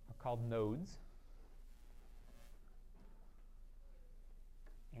are called nodes.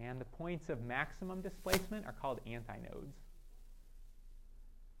 And the points of maximum displacement are called antinodes.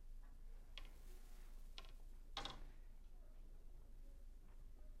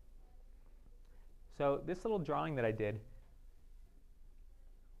 So this little drawing that I did,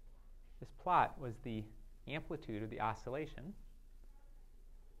 this plot was the amplitude of the oscillation.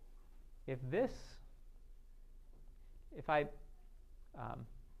 If I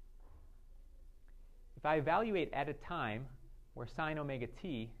evaluate at a time where sine omega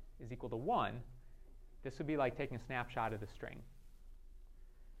t is equal to 1, this would be like taking a snapshot of the string.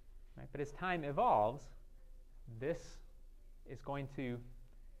 Right? But as time evolves, this is going to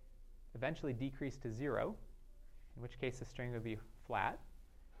eventually decrease to 0, in which case the string would be flat.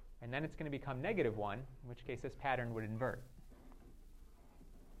 And then it's going to become negative 1, in which case this pattern would invert.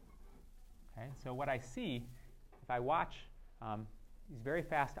 Okay? So what I see, if I watch these very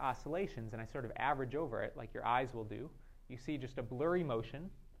fast oscillations and I sort of average over it, like your eyes will do, you see just a blurry motion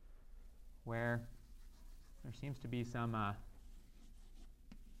where there seems to be some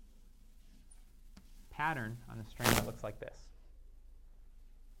pattern on the string that looks like this.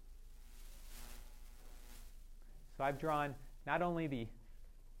 So I've drawn not only the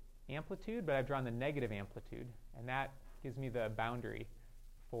amplitude, but I've drawn the negative amplitude, and that gives me the boundary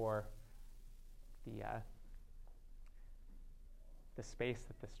for the space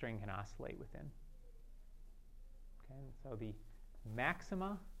that the string can oscillate within. Okay, so the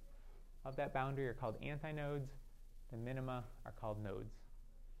maxima of that boundary are called antinodes. The minima are called nodes.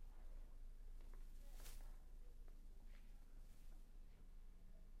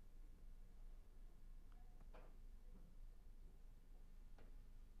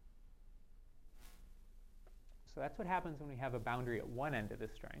 that's what happens when we have a boundary at one end of the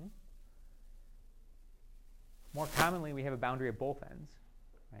string. More commonly, we have a boundary at both ends.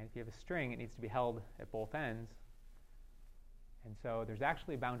 Right? If you have a string, it needs to be held at both ends. And so there's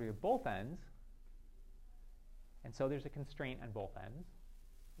actually a boundary at both ends. And so there's a constraint on both ends.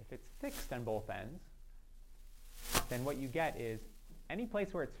 If it's fixed on both ends, then what you get is any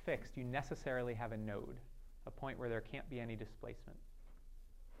place where it's fixed, you necessarily have a node, a point where there can't be any displacement.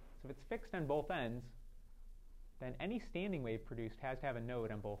 So if it's fixed on both ends, then any standing wave produced has to have a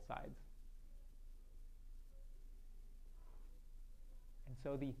node on both sides. And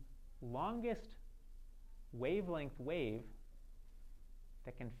so the longest wavelength wave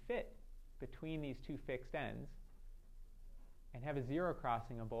that can fit between these two fixed ends and have a zero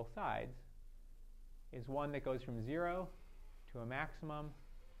crossing on both sides is one that goes from 0 to a maximum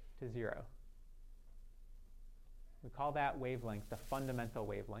to 0. We call that wavelength the fundamental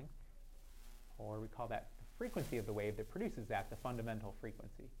wavelength, or we call that the frequency of the wave that produces that the fundamental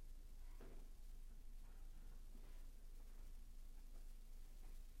frequency.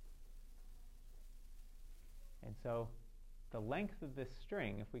 And so the length of this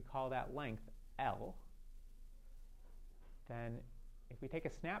string, if we call that length L, then if we take a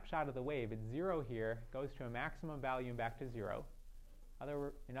snapshot of the wave, it's 0 here, goes to a maximum value and back to 0.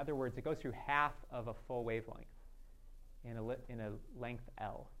 In other words, it goes through half of a full wavelength in a length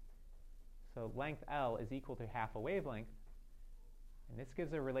L. So length L is equal to half a wavelength. And this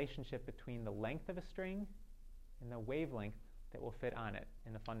gives a relationship between the length of a string and the wavelength that will fit on it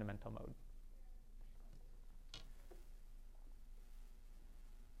in the fundamental mode.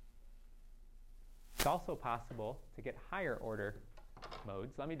 It's also possible to get higher order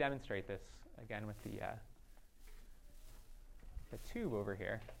modes. Let me demonstrate this again with the tube over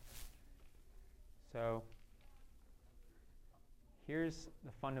here. So here's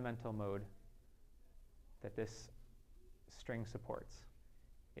the fundamental mode that this string supports.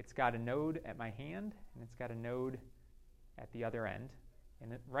 It's got a node at my hand, and it's got a node at the other end.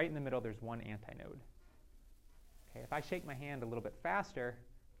 And right in the middle, there's one antinode. Okay, if I shake my hand a little bit faster,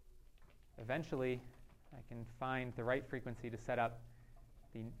 eventually I can find the right frequency to set up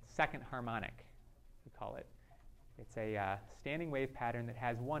the second harmonic, we call it. It's a standing wave pattern that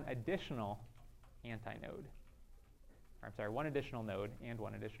has one additional antinode. Or, I'm sorry, one additional node and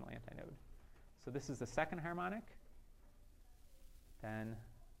one additional antinode. So this is the second harmonic. Then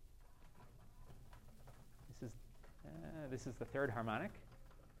this is the third harmonic.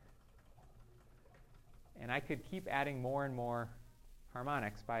 And I could keep adding more and more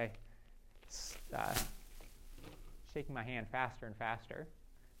harmonics by shaking my hand faster and faster.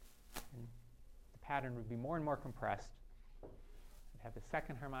 And the pattern would be more and more compressed. I'd have the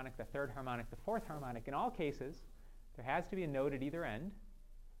second harmonic, the third harmonic, the fourth harmonic. In all cases, there has to be a node at either end.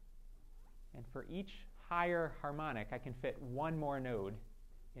 And for each higher harmonic, I can fit one more node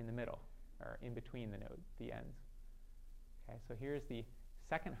in the middle, or in between the ends. Okay, so here's the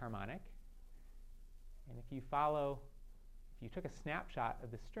second harmonic. And if you took a snapshot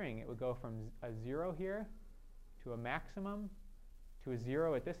of the string, it would go from a 0 here to a maximum to a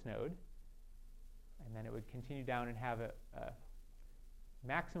 0 at this node. And then it would continue down and have a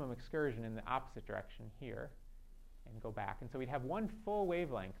maximum excursion in the opposite direction here and go back. And so we'd have one full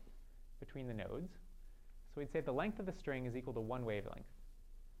wavelength between the nodes. So we'd say the length of the string is equal to one wavelength.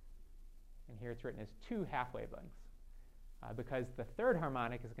 And here it's written as 2 half wavelengths. Because the third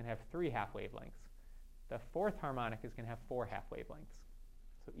harmonic is going to have 3 half wavelengths. The fourth harmonic is going to have 4 half wavelengths.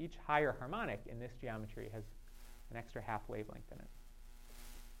 So each higher harmonic in this geometry has an extra half wavelength in it.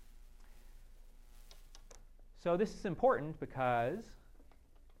 So this is important because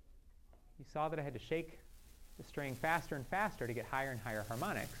you saw that I had to shake the string faster and faster to get higher and higher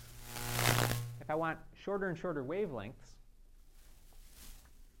harmonics. If I want shorter and shorter wavelengths,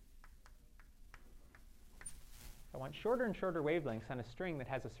 on a string that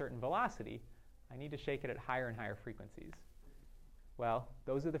has a certain velocity, I need to shake it at higher and higher frequencies. Well,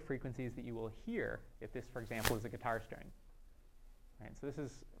 those are the frequencies that you will hear if this, for example, is a guitar string. Right, so this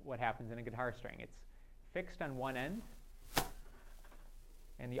is what happens in a guitar string. It's fixed on one end,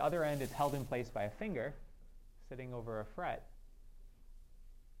 and the other end is held in place by a finger sitting over a fret.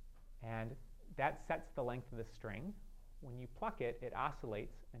 And that sets the length of the string. When you pluck it, it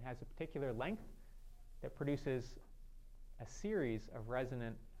oscillates and has a particular length that produces a series of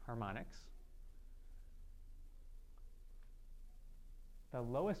resonant harmonics. The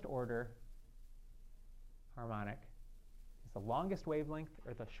lowest order harmonic is the longest wavelength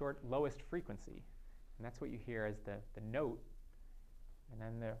or the lowest frequency. And that's what you hear as the note. And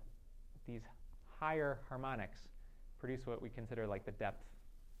then these higher harmonics produce what we consider like the depth.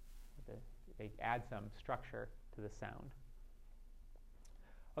 They add some structure to the sound.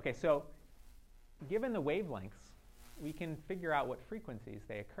 Okay, so given the wavelengths, we can figure out what frequencies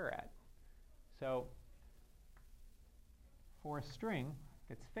they occur at. So for a string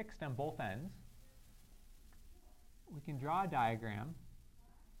that's fixed on both ends, we can draw a diagram.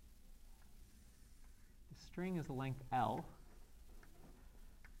 The string is a length L.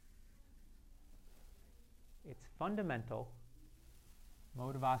 Its fundamental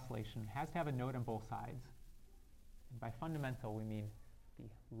mode of oscillation has to have a node on both sides. And by fundamental, we mean the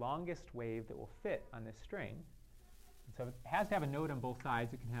longest wave that will fit on this string. And so it has to have a node on both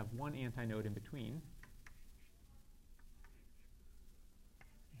sides. It can have one antinode in between.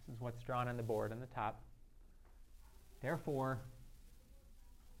 This is what's drawn on the board on the top. Therefore,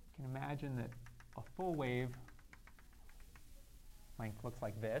 you can imagine that a full wave length looks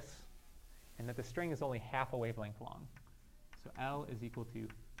like this, and that the string is only half a wavelength long. So L is equal to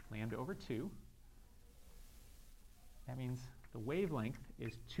lambda over 2. That means the wavelength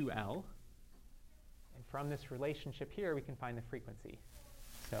is 2L. And from this relationship here, we can find the frequency.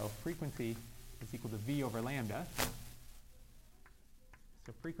 So frequency is equal to V over lambda.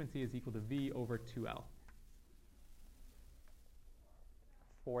 So frequency is equal to V over 2L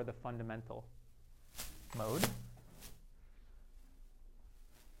for the fundamental mode.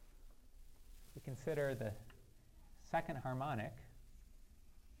 We consider the second harmonic.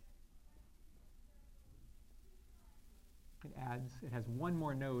 It has one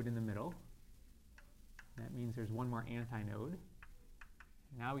more node in the middle. That means there's one more antinode.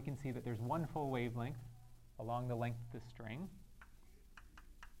 Now we can see that there's one full wavelength along the length of the string.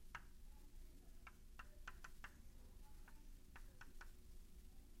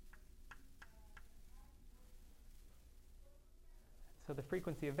 So the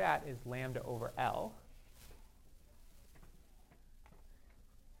frequency of that is lambda over L.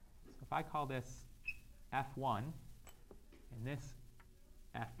 So if I call this F1 and this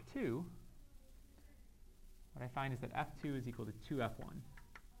F2, what I find is that F2 is equal to 2F1.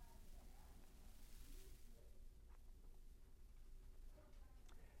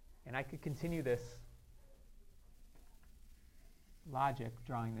 And I could continue this logic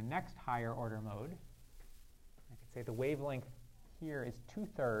drawing the next higher order mode. I could say the wavelength here is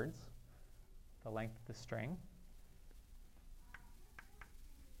 2/3 the length of the string.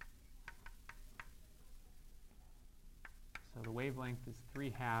 So the wavelength is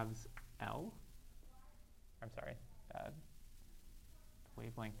 3/2 L. I'm sorry, the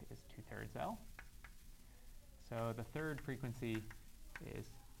wavelength is 2/3 L. So the third frequency is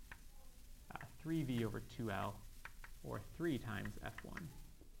 3V over 2L, or 3 times F1.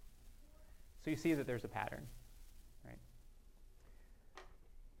 So you see that there's a pattern, right?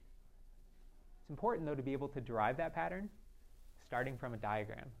 It's important, though, to be able to derive that pattern starting from a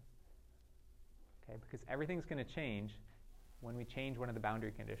diagram, okay? Because everything's going to change when we change one of the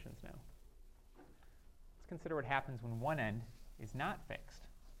boundary conditions now. Let's consider what happens when one end is not fixed,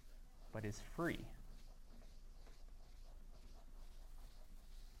 but is free.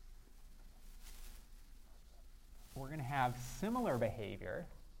 We're going to have similar behavior,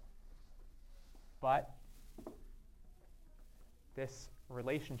 but this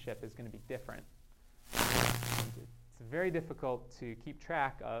relationship is going to be different. It's very difficult to keep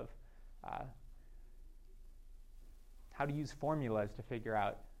track of how to use formulas to figure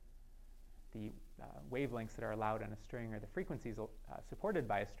out the wavelengths that are allowed on a string or the frequencies supported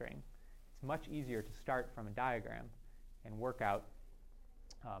by a string. It's much easier to start from a diagram and work out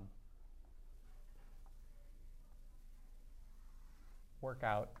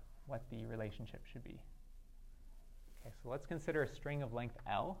what the relationship should be. Okay, so let's consider a string of length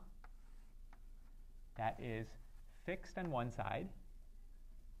L that is fixed on one side.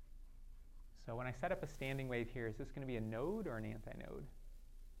 So when I set up a standing wave here, is this going to be a node or an antinode?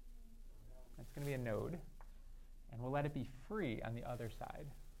 It's going to be a node, and we'll let it be free on the other side.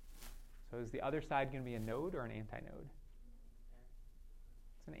 So is the other side going to be a node or an antinode?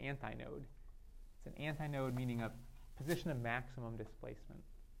 It's an antinode. It's an antinode meaning a position of maximum displacement.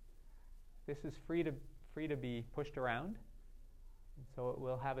 This is free to be pushed around, and so it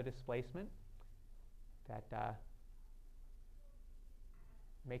will have a displacement that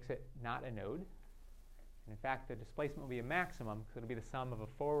makes it not a node. And in fact, the displacement will be a maximum because it'll be the sum of a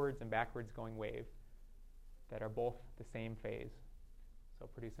forwards and backwards going wave that are both the same phase. So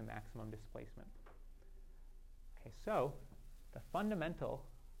produce a maximum displacement. Okay, so the fundamental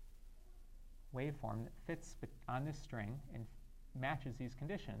waveform that fits on this string and matches these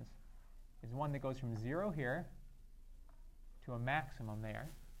conditions is one that goes from 0 here to a maximum there.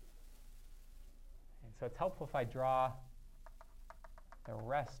 And so it's helpful if I draw the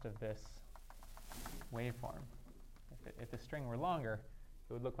rest of this waveform. if the string were longer,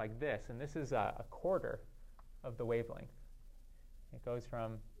 it would look like this. And this is a quarter of the wavelength. It goes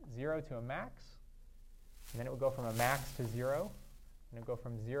from 0 to a max, and then it would go from a max to 0, and it would go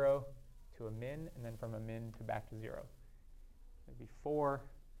from 0 to a min, and then from a min to back to 0. It would be 4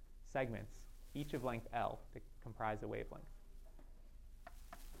 segments, each of length L, that comprise a wavelength.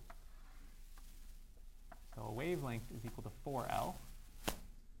 So a wavelength is equal to 4L.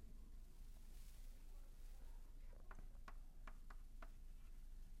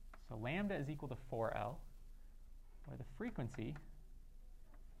 So lambda is equal to 4L, where the frequency,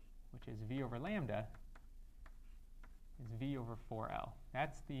 which is v over lambda, is v over 4L.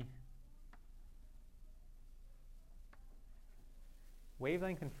 That's the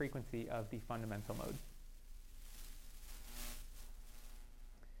wavelength and frequency of the fundamental mode.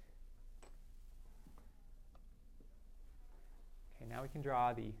 Okay, now we can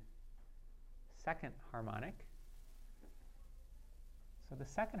draw the second harmonic. So the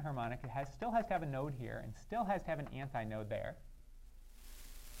second harmonic, still has to have a node here and still has to have an antinode there.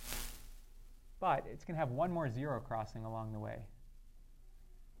 But it's going to have one more zero crossing along the way.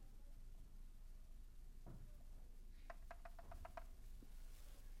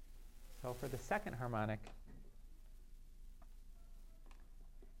 So for the second harmonic,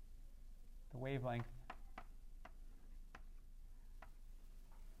 the wavelength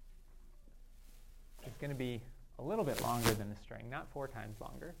is going to be a little bit longer than the string, not 4 times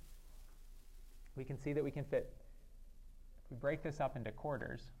longer. We can see that we can fit, if we break this up into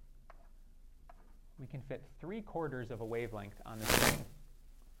quarters, we can fit 3/4 of a wavelength on the string.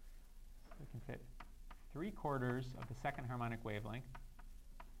 We can fit 3/4 of the second harmonic wavelength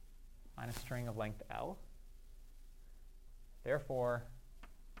on a string of length L. Therefore,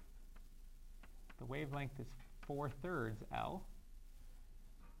 the wavelength is 4/3 L,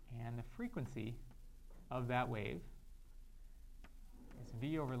 and the frequency of that wave is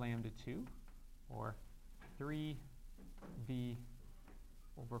v over lambda 2, or 3v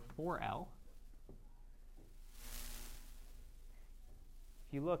over 4L.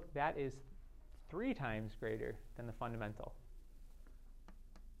 If you look, that is 3 times greater than the fundamental.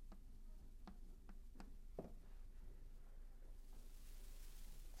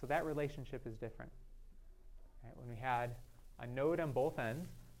 So that relationship is different. Right? When we had a node on both ends,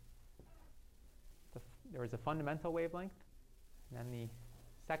 there was a fundamental wavelength, and then the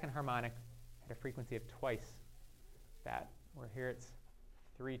second harmonic had a frequency of twice that, where here it's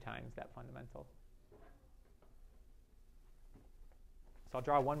 3 times that fundamental. So I'll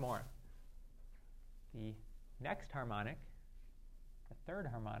draw one more. The next harmonic, the third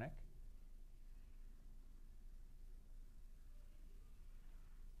harmonic,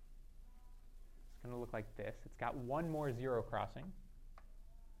 it's going to look like this. It's got one more zero crossing.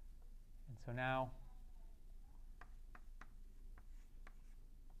 And so now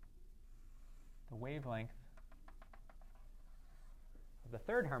the wavelength of the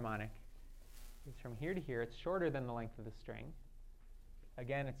third harmonic is from here to here. It's shorter than the length of the string.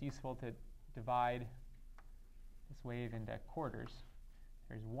 Again, it's useful to divide this wave into quarters.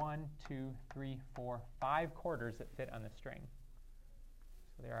 There's 1, 2, 3, 4, 5 quarters that fit on the string.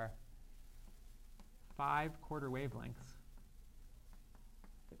 So there are 5 quarter wavelengths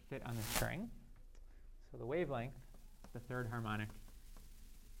that fit on the string. So the wavelength, the third harmonic,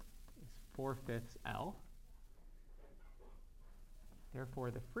 is 4/5 L.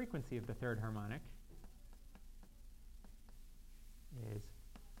 Therefore, the frequency of the third harmonic is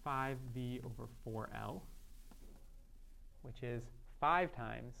 5v over 4L, which is 5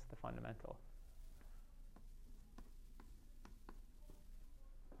 times the fundamental.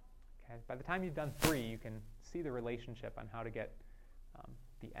 Okay, by the time you've done 3, you can see the relationship on how to get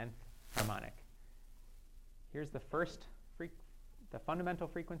the nth harmonic. Here's the first, the fundamental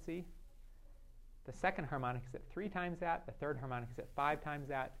frequency. The second harmonic is at 3 times that. The third harmonic is at 5 times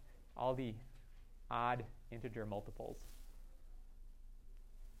that. All the odd integer multiples.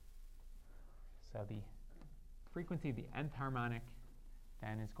 So the frequency of the nth harmonic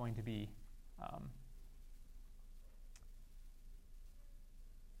then is going to be I'll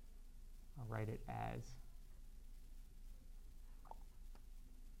write it as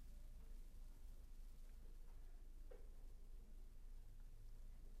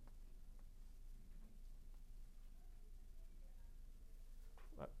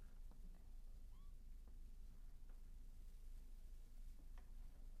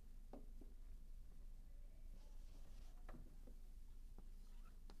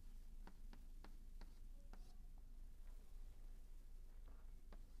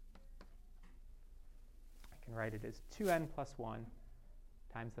write it as 2n plus 1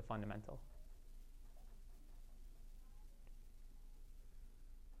 times the fundamental.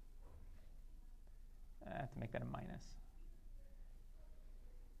 have to make that a minus.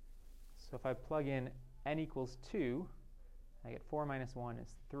 So if I plug in n equals 2, I get 4 minus 1 is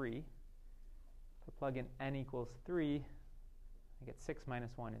 3. If I plug in n equals 3, I get 6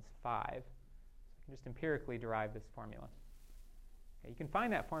 minus 1 is 5. So I can just empirically derive this formula. Okay, you can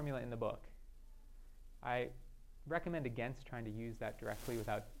find that formula in the book. I recommend against trying to use that directly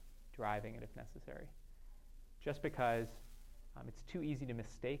without deriving it if necessary, just because it's too easy to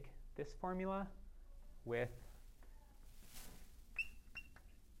mistake this formula with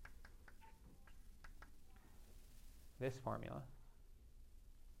this formula.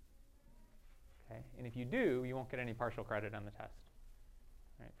 Okay, and if you do, you won't get any partial credit on the test,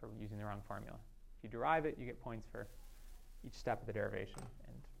 right, for using the wrong formula. If you derive it, you get points for each step of the derivation,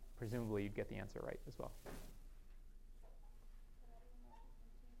 and presumably you'd get the answer right as well.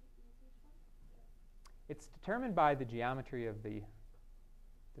 It's determined by the geometry of the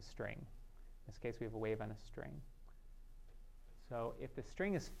string. In this case, we have a wave on a string. So if the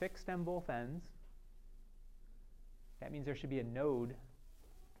string is fixed on both ends, that means there should be a node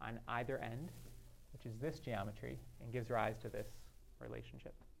on either end, which is this geometry, and gives rise to this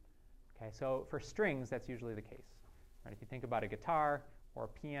relationship. Okay, so for strings, that's usually the case. Right? If you think about a guitar or a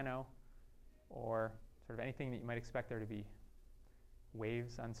piano or sort of anything that you might expect there to be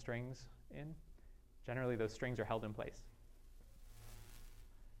waves on strings in, generally those strings are held in place.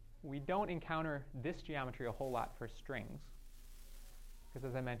 We don't encounter this geometry a whole lot for strings, because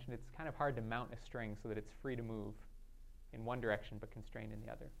as I mentioned, it's kind of hard to mount a string so that it's free to move in one direction but constrained in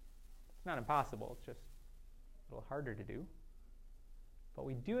the other. It's not impossible, it's just a little harder to do. But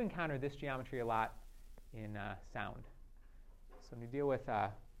we do encounter this geometry a lot in sound. So when we deal with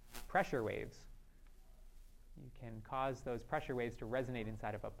pressure waves, you can cause those pressure waves to resonate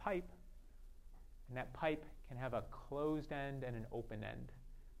inside of a pipe, and that pipe can have a closed end and an open end,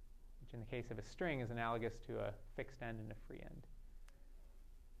 which in the case of a string is analogous to a fixed end and a free end.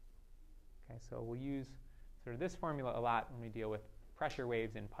 Okay, so we'll use sort of this formula a lot when we deal with pressure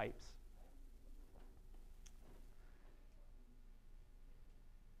waves in pipes.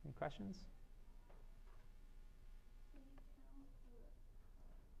 Any questions?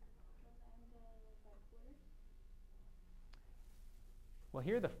 Well,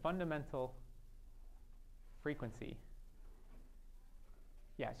 here the fundamental frequency.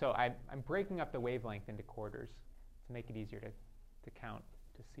 Yeah, so I'm breaking up the wavelength into quarters to make it easier to count,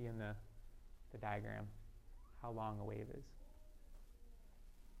 to see in the diagram how long a wave is.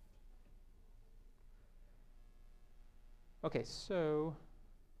 Okay, so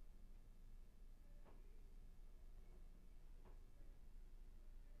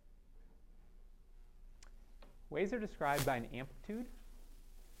waves are described by an amplitude,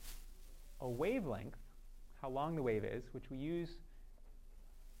 a wavelength, how long the wave is, which we use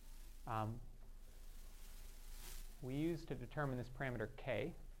to determine this parameter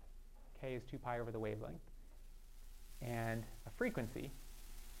k. K is 2 pi over the wavelength. And a frequency,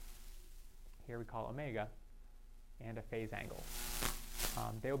 here we call omega, and a phase angle.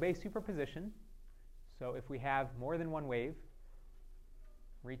 They obey superposition. So if we have more than one wave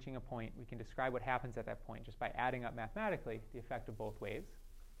reaching a point, we can describe what happens at that point just by adding up mathematically the effect of both waves.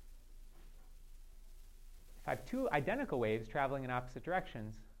 If I have two identical waves traveling in opposite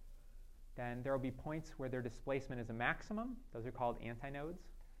directions, then there will be points where their displacement is a maximum. Those are called antinodes.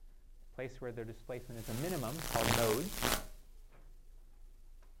 A place where their displacement is a minimum, called nodes.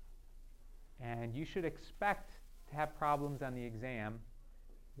 And you should expect to have problems on the exam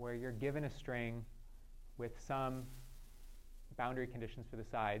where you're given a string with some boundary conditions for the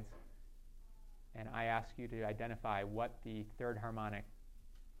sides, and I ask you to identify what the third harmonic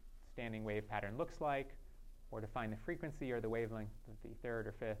standing wave pattern looks like, or to find the frequency or the wavelength of the third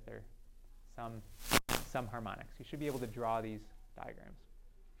or fifth or some harmonics. You should be able to draw these diagrams.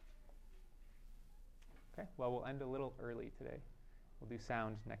 Okay, well, we'll end a little early today. We'll do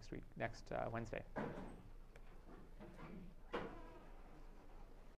sound next Wednesday.